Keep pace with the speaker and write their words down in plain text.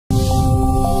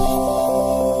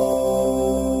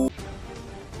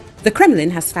The Kremlin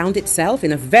has found itself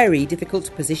in a very difficult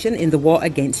position in the war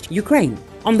against Ukraine.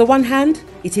 On the one hand,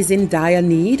 it is in dire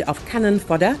need of cannon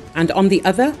fodder, and on the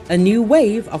other, a new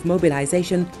wave of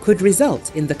mobilization could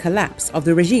result in the collapse of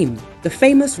the regime. The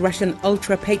famous Russian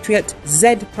ultra-patriot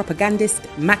Z-propagandist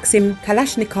Maxim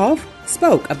Kalashnikov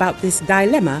spoke about this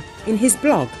dilemma in his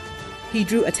blog. He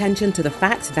drew attention to the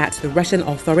fact that the Russian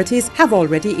authorities have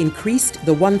already increased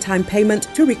the one-time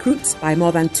payment to recruits by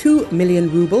more than 2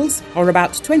 million rubles, or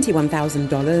about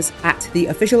 $21,000 at the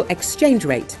official exchange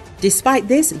rate. Despite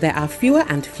this, there are fewer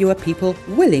and fewer people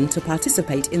willing to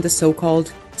participate in the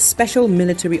so-called special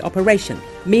military operation.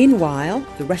 Meanwhile,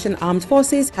 the Russian armed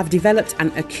forces have developed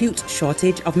an acute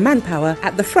shortage of manpower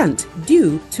at the front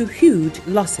due to huge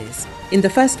losses. In the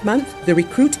first month, the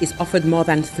recruit is offered more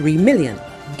than 3 million.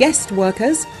 Guest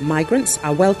workers, migrants,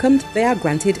 are welcomed, they are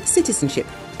granted citizenship.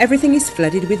 Everything is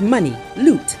flooded with money,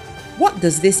 loot. What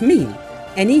does this mean?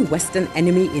 Any Western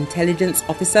enemy intelligence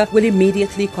officer will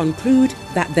immediately conclude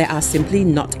that there are simply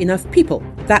not enough people,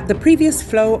 that the previous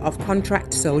flow of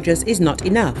contract soldiers is not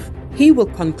enough. He will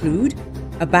conclude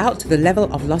about the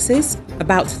level of losses,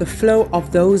 about the flow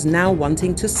of those now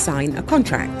wanting to sign a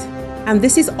contract. And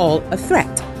this is all a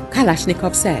threat,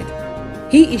 Kalashnikov said.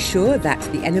 He is sure that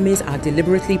the enemies are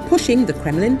deliberately pushing the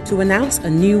Kremlin to announce a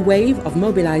new wave of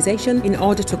mobilization in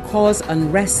order to cause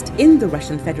unrest in the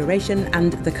Russian Federation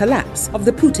and the collapse of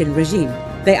the Putin regime.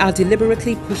 They are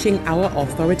deliberately pushing our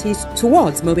authorities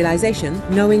towards mobilization,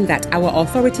 knowing that our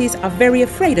authorities are very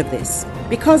afraid of this,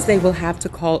 because they will have to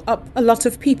call up a lot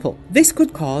of people. This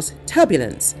could cause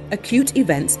turbulence, acute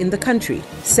events in the country,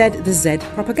 said the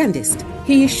Z-propagandist.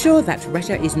 He is sure that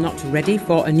Russia is not ready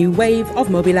for a new wave of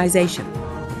mobilization.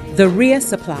 The rear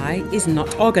supply is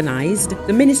not organized.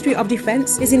 The Ministry of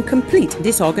Defense is in complete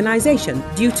disorganization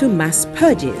due to mass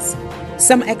purges.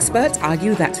 Some experts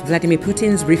argue that Vladimir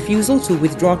Putin's refusal to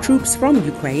withdraw troops from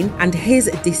Ukraine and his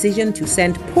decision to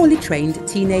send poorly trained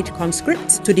teenage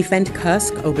conscripts to defend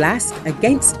Kherson Oblast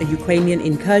against a Ukrainian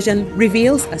incursion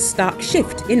reveals a stark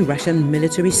shift in Russian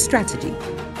military strategy.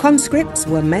 Conscripts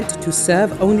were meant to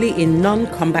serve only in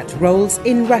non-combat roles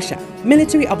in Russia.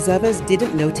 Military observers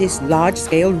didn't notice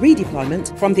large-scale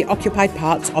redeployment from the occupied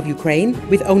parts of Ukraine,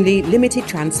 with only limited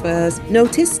transfers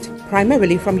noticed,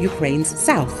 primarily from Ukraine's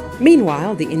south.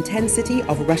 Meanwhile, the intensity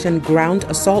of Russian ground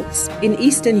assaults in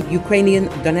eastern Ukrainian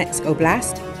Donetsk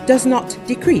Oblast does not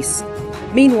decrease.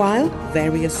 Meanwhile,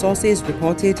 various sources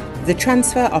reported the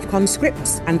transfer of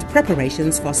conscripts and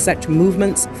preparations for such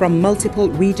movements from multiple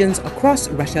regions across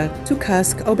Russia to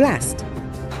Kherson Oblast.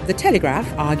 The Telegraph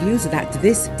argues that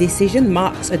this decision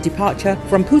marks a departure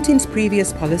from Putin's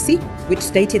previous policy, which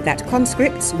stated that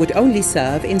conscripts would only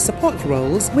serve in support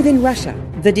roles within Russia.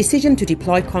 The decision to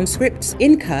deploy conscripts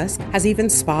in Kherson has even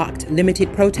sparked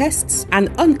limited protests,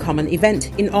 an uncommon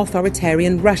event in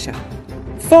authoritarian Russia.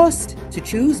 Forced to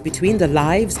choose between the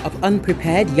lives of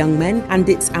unprepared young men and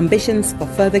its ambitions for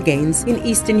further gains in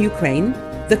eastern Ukraine,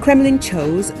 the Kremlin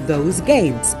chose those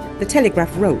gains, the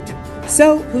Telegraph wrote.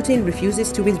 So Putin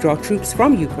refuses to withdraw troops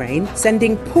from Ukraine,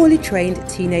 sending poorly trained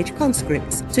teenage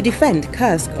conscripts to defend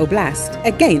Kherson Oblast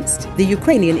against the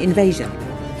Ukrainian invasion.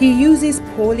 He uses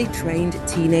poorly trained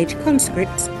teenage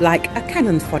conscripts like a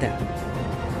cannon fodder.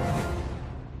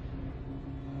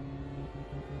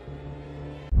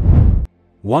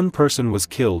 One person was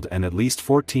killed and at least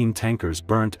 14 tankers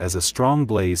burnt as a strong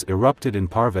blaze erupted in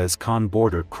Parvez Khan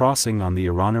border crossing on the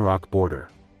Iran-Iraq border.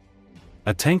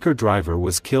 A tanker driver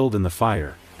was killed in the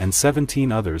fire, and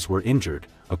 17 others were injured,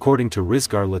 according to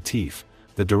Rizgar Latif,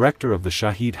 the director of the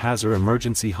Shahid Hazar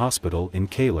Emergency Hospital in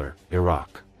Kyiv,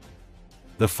 Iraq.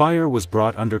 The fire was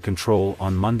brought under control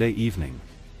on Monday evening.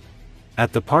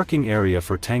 At the parking area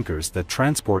for tankers that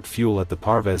transport fuel at the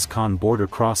Parvez Khan border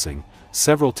crossing,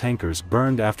 several tankers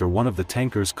burned after one of the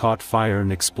tankers caught fire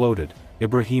and exploded,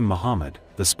 Ibrahim Mohammed,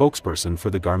 the spokesperson for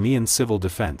the Armenian Civil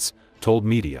Defense, told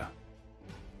media.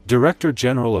 Director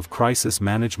General of Crisis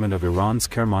Management of Iran's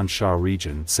Kermanshah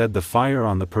region said the fire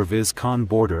on the Parvez Khan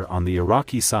border on the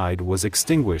Iraqi side was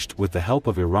extinguished with the help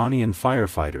of Iranian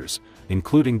firefighters,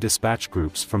 including dispatch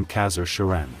groups from Khazar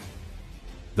Shiran.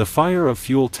 The fire of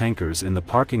fuel tankers in the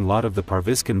parking lot of the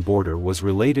Parvizkan border was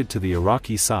related to the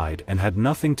Iraqi side and had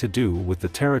nothing to do with the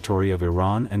territory of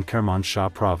Iran and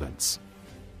Kermanshah province.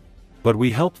 But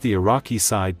we helped the Iraqi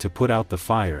side to put out the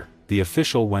fire, the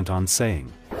official went on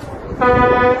saying.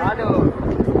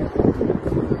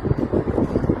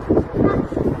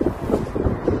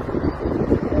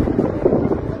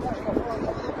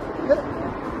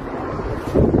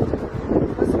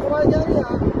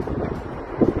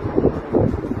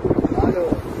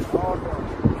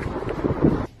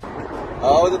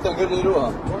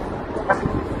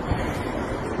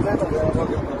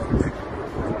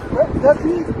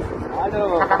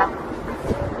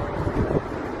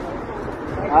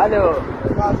 Алло. Алло.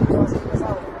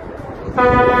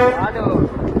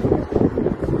 Алло.